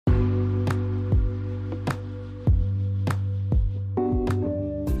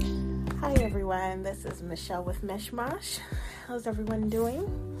everyone. This is Michelle with Mishmash. How's everyone doing?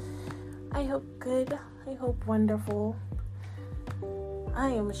 I hope good. I hope wonderful. I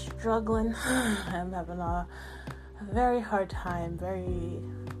am struggling. I'm having a very hard time, very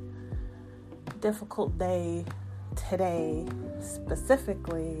difficult day today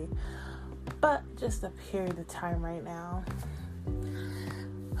specifically, but just a period of time right now.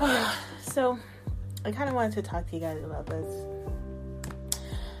 So I kind of wanted to talk to you guys about this.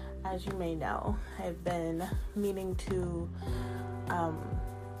 As you may know, I've been meaning to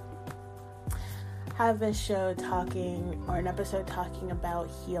have this show an episode talking about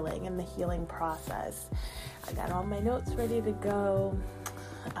healing and the healing process. I got all my notes ready to go,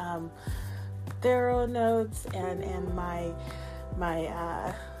 thorough notes and my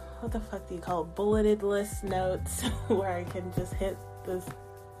what the fuck do you call it? Bulleted list notes where I can just hit the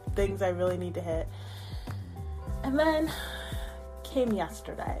things I really need to hit. And then came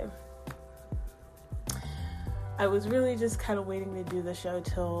yesterday. I was really just kind of waiting to do the show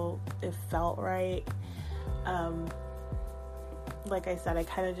till it felt right. Like I said, I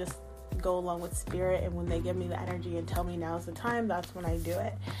kind of just go along with spirit, and when they give me the energy and tell me now's the time, that's when I do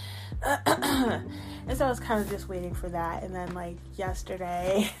it. And so I was kind of just waiting for that. And then like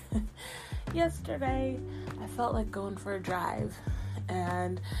yesterday, I felt like going for a drive,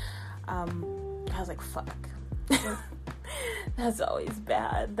 and I was like, fuck. That's always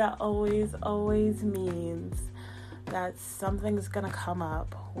bad. That always means that something's gonna come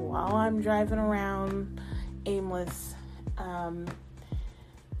up while I'm driving around aimless.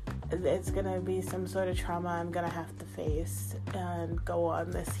 It's gonna be some sort of trauma I'm gonna have to face and go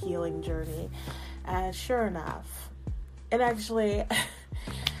on this healing journey. And sure enough, it actually,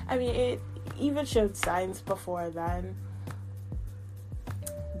 it even showed signs before then.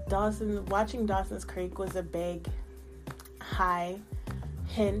 Watching Dawson's Creek was a big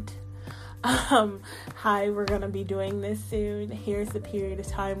hint. Hi, we're gonna be doing this soon. Here's the period of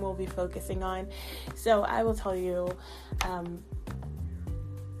time we'll be focusing on. So I will tell you,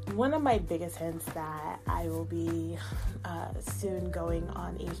 one of my biggest hints that I will be soon going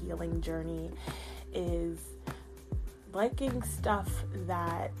on a healing journey is liking stuff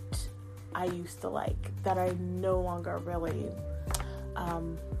that I used to like, that I no longer really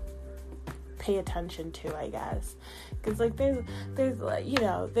pay attention to, I guess. Because like there's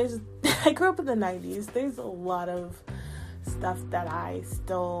I grew up in the 90s. There's a lot of stuff that I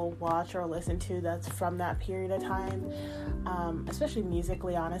still watch or listen to that's from that period of time, especially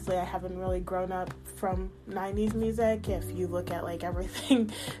musically. Honestly, I haven't really grown up from 90s music. If you look at like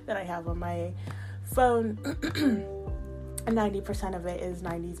everything that I have on my phone, 90% of it is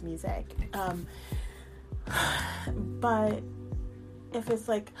 90s music. But if it's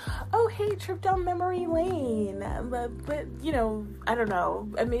like, oh, hey, trip down memory lane, but I don't know,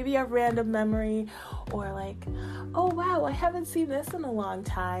 maybe a random memory, or like, oh, wow, I haven't seen this in a long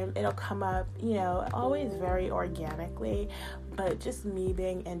time, it'll come up, always very organically, but just me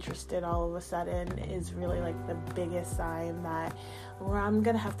being interested all of a sudden is really like the biggest sign that where I'm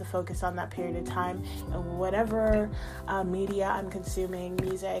gonna have to focus on that period of time, and whatever media I'm consuming,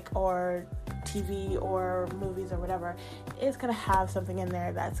 music or TV or movies or whatever, is gonna have something in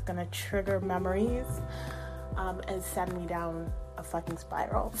there that's gonna trigger memories and send me down a fucking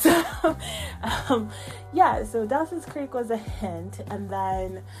spiral. So so Dawson's Creek was a hint. And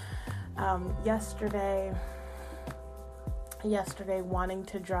then yesterday wanting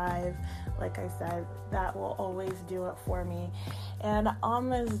to drive, like I said, that will always do it for me. And on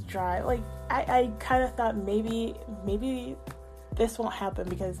this drive, like I kind of thought maybe this won't happen,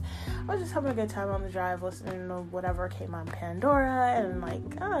 because I was just having a good time on the drive listening to whatever came on Pandora, and like,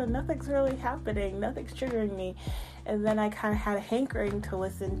 oh, nothing's really happening, nothing's triggering me. And then I kind of had a hankering to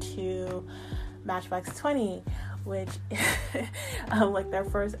listen to Matchbox 20, which like their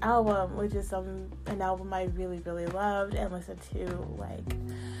first album, which is an album I really, really loved and listened to like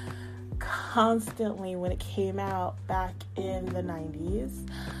constantly when it came out back in the 90s.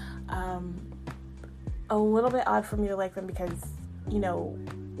 A little bit odd for me to like them because,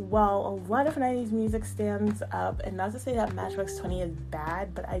 while a lot of 90s music stands up, and not to say that Matchbox 20 is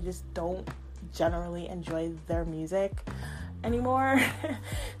bad, but I just don't generally enjoy their music anymore.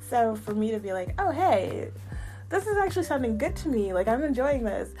 So for me to be like, oh, hey, this is actually sounding good to me, like I'm enjoying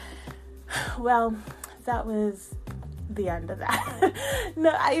this, well, that was the end of that.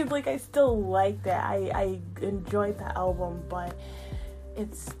 No, I still liked it. I enjoyed the album, but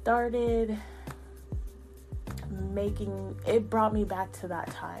it started it brought me back to that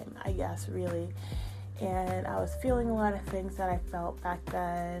time, I guess, really. And I was feeling a lot of things that I felt back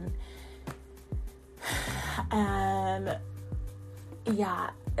then, and yeah,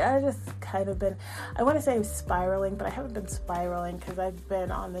 I just kind of been, I want to say spiraling, but I haven't been spiraling because I've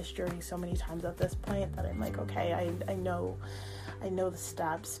been on this journey so many times at this point that I'm like, okay, I know the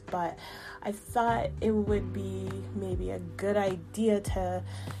steps, but I thought it would be maybe a good idea to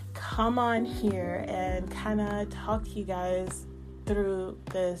come on here and kind of talk to you guys through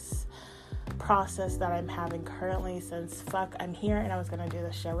this process that I'm having currently, since fuck, I'm here and I was gonna do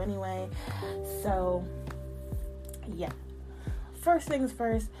the show anyway. So yeah, first things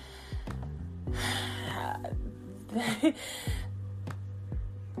first,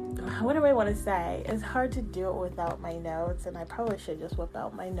 what do I want to say? It's hard to do it without my notes, and I probably should just whip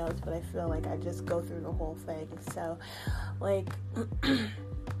out my notes, but I feel like I just go through the whole thing. So like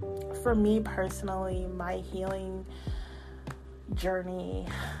for me personally, my healing journey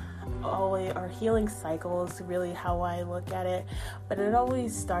or healing cycle is really how I look at it, but it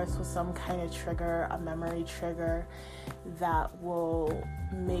always starts with some kind of trigger, a memory trigger that will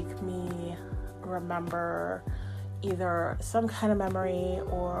make me remember either some kind of memory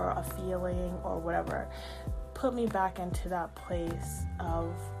or a feeling or whatever, put me back into that place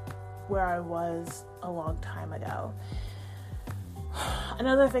of where I was a long time ago.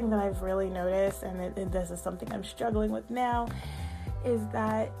 Another thing that I've really noticed, and this is something I'm struggling with now, is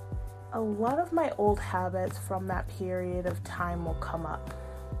that a lot of my old habits from that period of time will come up.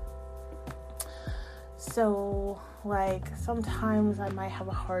 So, like, sometimes I might have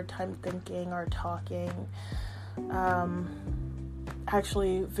a hard time thinking or talking.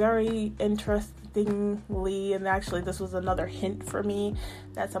 Actually, very interestingly, and actually this was another hint for me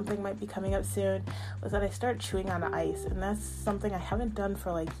that something might be coming up soon, was that I start chewing on ice, and that's something I haven't done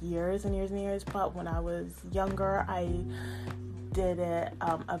for like years and years and years, but when I was younger, I did it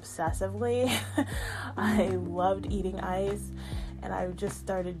obsessively. I loved eating ice, and I just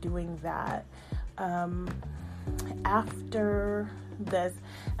started doing that after this,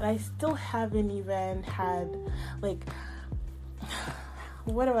 and I still haven't even had, like,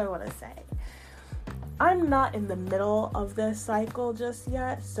 what do I want to say? I'm not in the middle of this cycle just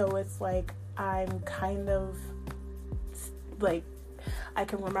yet, so it's like I'm kind of like, I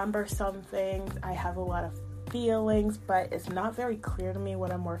can remember some things, I have a lot of feelings, but it's not very clear to me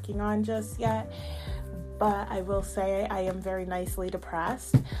what I'm working on just yet. But I will say I am very nicely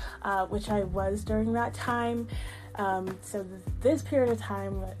depressed, which I was during that time. So this period of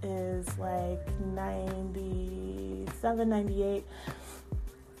time is like 97, 98.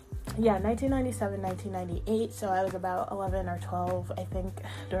 Yeah, 1997, 1998. So I was about 11 or 12, I think,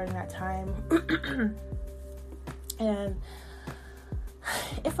 during that time. And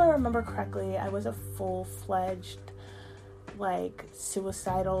if I remember correctly, I was a full-fledged, like,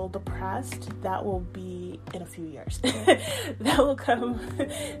 suicidal depressed. That will be in a few years. That will come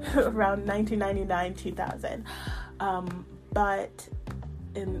around 1999, 2000. But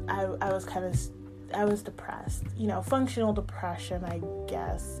I was depressed, functional depression, I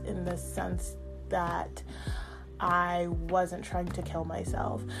guess, in the sense that I wasn't trying to kill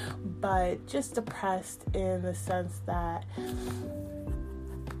myself, but just depressed in the sense that,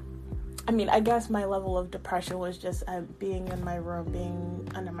 I guess my level of depression was just being in my room, being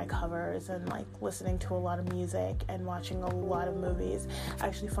under my covers, and like listening to a lot of music and watching a lot of movies.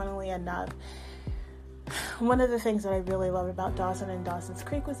 Actually, funnily enough, one of the things that I really loved about Dawson and Dawson's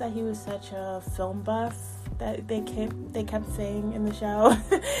Creek was that he was such a film buff that they kept saying in the show.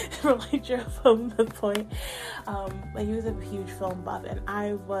 Really drove home the point. Like, he was a huge film buff, and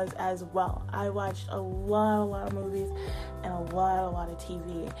I was as well. I watched a lot of movies and a lot of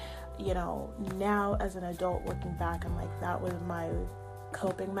TV. Now as an adult looking back, I'm like, that was my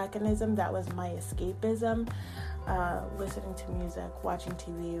coping mechanism, that was my escapism. Listening to music, watching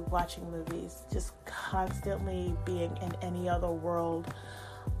TV, watching movies, just constantly being in any other world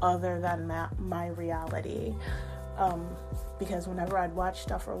other than my reality. Because whenever I'd watch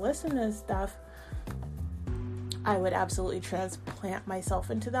stuff or listen to stuff, I would absolutely transplant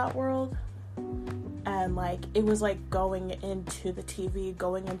myself into that world. And like, it was like going into the TV,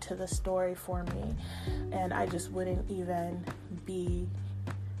 going into the story for me, and I just wouldn't even be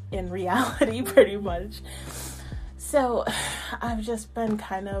in reality pretty much. So I've just been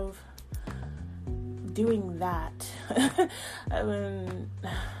kind of doing that. And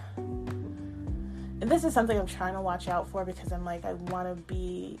this is something I'm trying to watch out for, because I'm like, I want to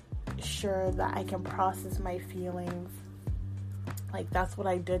be sure that I can process my feelings. Like, that's what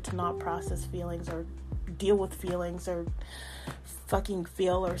I did to not process feelings or deal with feelings or fucking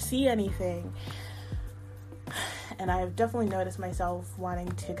feel or see anything. And I've definitely noticed myself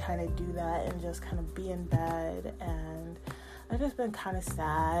wanting to kind of do that and just kind of be in bed, and I've just been kind of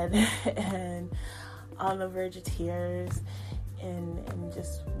sad and on the verge of tears. and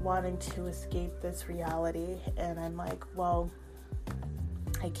just wanting to escape this reality. And I'm like, well,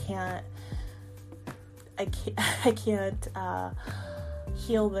 I can't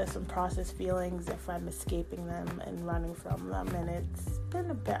heal this and process feelings if I'm escaping them and running from them. And it's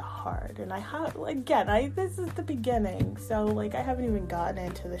been a bit hard. And this is the beginning, so like I haven't even gotten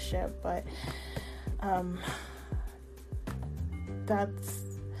into the ship, but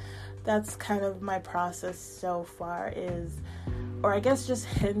that's kind of my process so far, or I guess just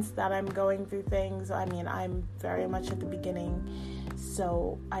hints that I'm going through things. I mean, I'm very much at the beginning,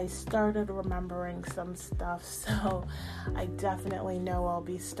 so I started remembering some stuff, so I definitely know I'll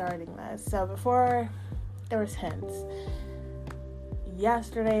be starting this. So before, there was hints.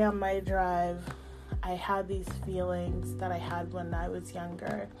 Yesterday on my drive, I had these feelings that I had when I was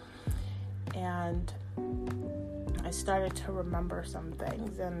younger, and I started to remember some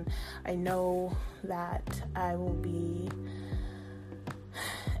things, and I know that I will be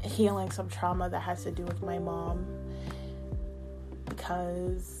healing some trauma that has to do with my mom,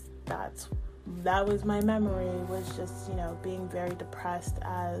 because that was my memory, was just, being very depressed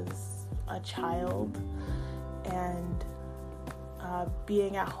as a child, and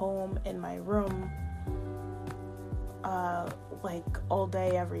being at home in my room like all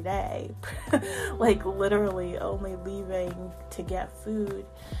day, every day, like literally only leaving to get food.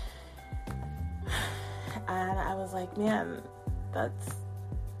 And I was like, man, that's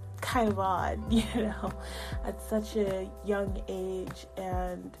kind of odd, at such a young age.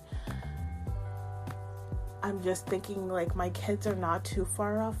 And I'm just thinking, like, my kids are not too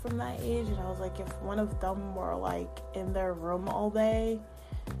far off from that age. And I was like, if one of them were like in their room all day,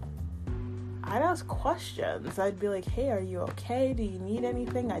 I'd ask questions. I'd be like, hey, are you okay? Do you need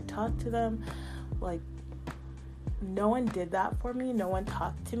anything? I'd talk to them. Like, no one did that for me. No one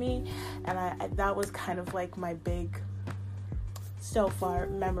talked to me. And I that was kind of like my big, so far,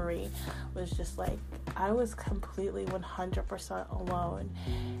 memory, was just like, I was completely 100% alone.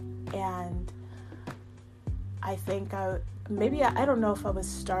 And I think I don't know if I was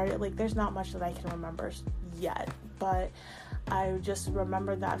started, like, there's not much that I can remember yet, but I just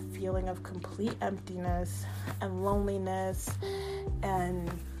remember that feeling of complete emptiness and loneliness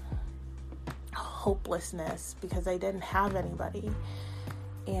and hopelessness, because I didn't have anybody.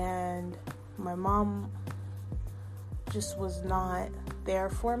 And my mom just was not there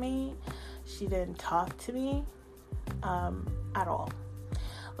for me. She didn't talk to me at all.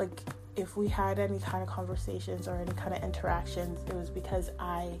 Like, if we had any kind of conversations or any kind of interactions, it was because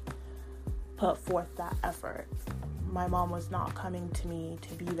I put forth that effort. My mom was not coming to me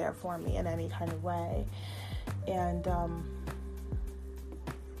to be there for me in any kind of way. And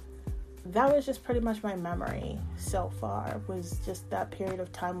that was just pretty much my memory so far, was just that period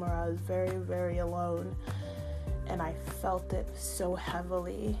of time where I was very, very alone. And I felt it so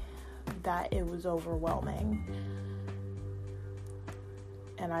heavily that it was overwhelming.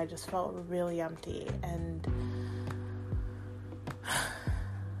 And I just felt really empty and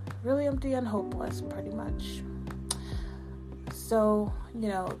hopeless, pretty much. So,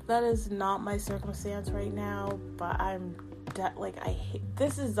 that is not my circumstance right now, but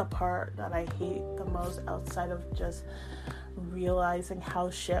this is the part that I hate the most, outside of just realizing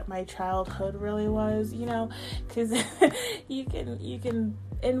how shit my childhood really was, because you can,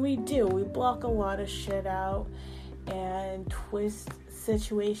 and we block a lot of shit out and twist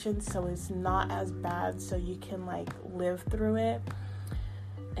situations so it's not as bad, so you can, like, live through it.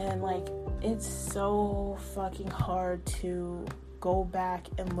 And, like, it's so fucking hard to go back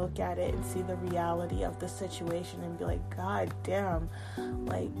and look at it and see the reality of the situation and be like, God damn,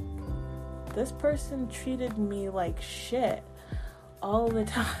 like, this person treated me like shit all the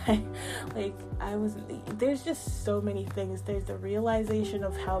time. Like, there's just so many things. There's the realization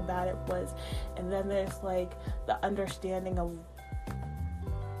of how bad it was, and then there's, like, the understanding of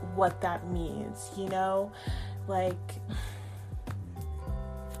what that means,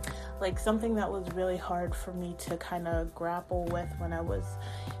 like something that was really hard for me to kind of grapple with when I was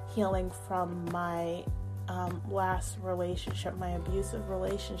healing from my last relationship, my abusive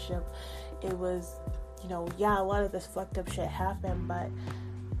relationship. It was, a lot of this fucked up shit happened, but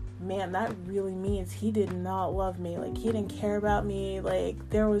man, that really means he did not love me. Like, he didn't care about me. Like,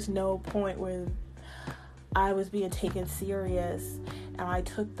 there was no point where I was being taken serious, and I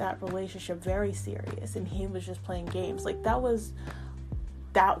took that relationship very serious, and he was just playing games. Like, that was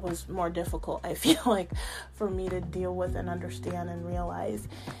more difficult, I feel like, for me to deal with and understand and realize.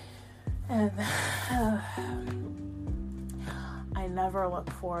 And I never look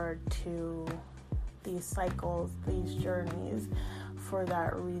forward to these cycles, these journeys, for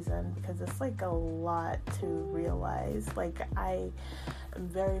that reason, because it's like a lot to realize. Like, I am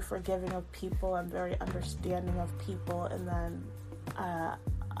very forgiving of people, I'm very understanding of people, and then I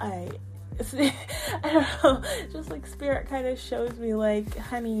don't know, just like spirit kind of shows me like,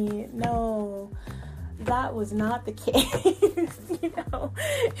 honey, no, that was not the case.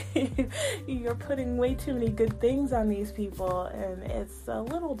 You're putting way too many good things on these people, and it's a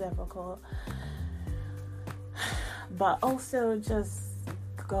little difficult. But also just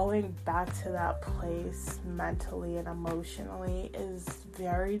going back to that place mentally and emotionally is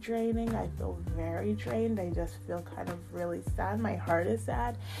very draining. I feel very drained. I just feel kind of really sad. My heart is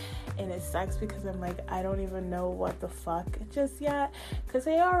sad, and it sucks because I'm like, I don't even know what the fuck just yet, because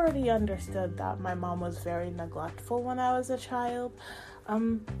I already understood that my mom was very neglectful when I was a child,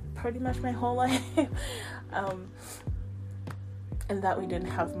 pretty much my whole life, and that we didn't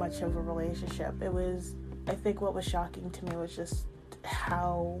have much of a relationship. It was, I think what was shocking to me was just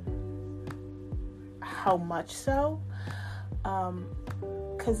how much so,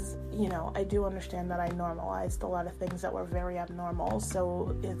 because I do understand that I normalized a lot of things that were very abnormal,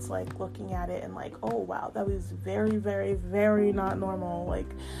 so it's like looking at it and like, oh wow, that was very, very, very not normal,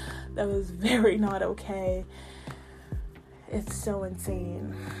 like that was very not okay. It's so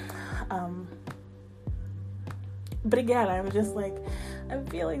insane. But again, I'm just like, I'm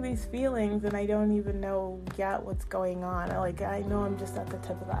feeling these feelings and I don't even know yet what's going on. Like, I know I'm just at the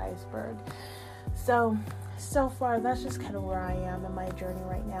tip of the iceberg. So far, that's just kind of where I am in my journey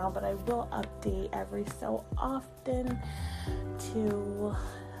right now. But I will update every so often to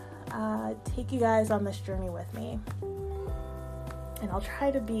take you guys on this journey with me. And I'll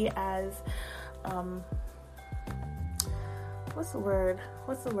try to be as, what's the word?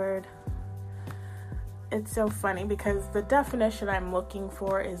 It's so funny because the definition I'm looking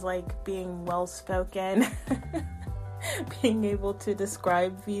for is like being well-spoken, being able to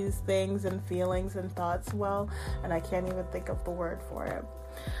describe these things and feelings and thoughts well, and I can't even think of the word for it.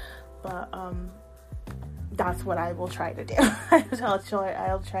 But that's what I will try to do. I'll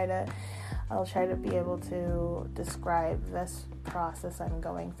try to be able to describe this process I'm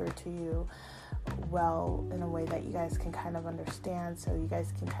going through to you well in a way that you guys can kind of understand, so you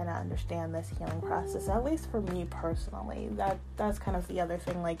guys can kind of understand this healing process, at least for me personally. That's kind of the other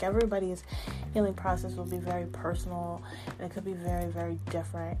thing. Like, everybody's healing process will be very personal and it could be very, very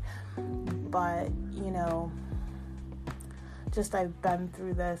different, but just I've been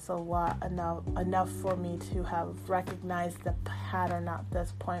through this a lot, enough for me to have recognized the pattern at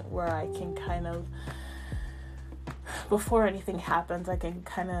this point where I can kind of, before anything happens, I can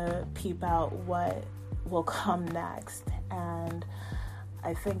kind of peep out what will come next. And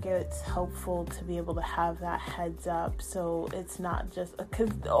I think it's helpful to be able to have that heads up, so it's not just,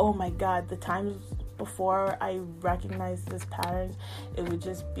 because, oh my God, the times before I recognized this pattern, it would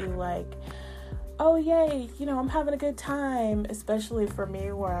just be like, oh yay, I'm having a good time, especially for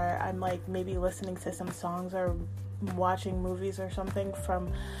me where I'm like maybe listening to some songs or watching movies or something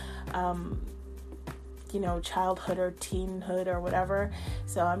from childhood or teenhood or whatever.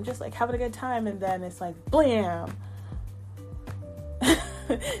 So I'm just like having a good time, and then it's like blam,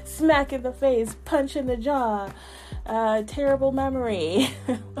 smack in the face, punch in the jaw, terrible memory.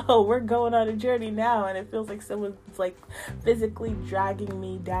 Oh, we're going on a journey now, and it feels like someone's like physically dragging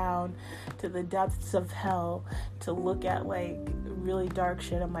me down to the depths of hell to look at like really dark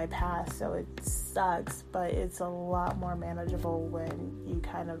shit in my past. So it sucks, but it's a lot more manageable when you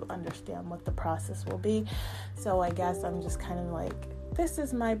kind of understand what the process will be. So I guess I'm just kind of like, this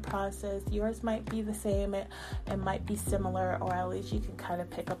is my process. Yours might be the same. It might be similar, or at least you can kind of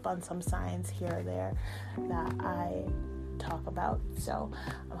pick up on some signs here or there that I talk about. So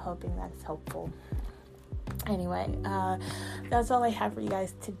I'm hoping that's helpful. Anyway, that's all I have for you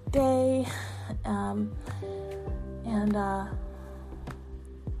guys today.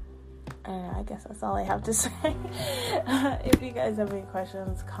 I guess that's all I have to say. If you guys have any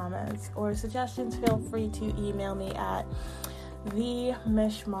questions, comments, or suggestions, feel free to email me at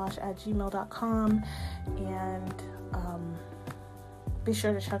themishmosh@gmail.com, and be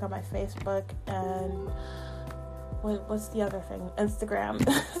sure to check out my Facebook and what's the other thing? Instagram.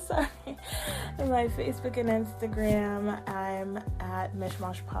 Sorry. My Facebook and Instagram, I'm at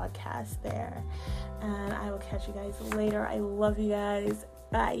Mishmosh Podcast there. And I will catch you guys later. I love you guys.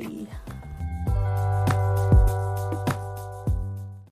 Bye.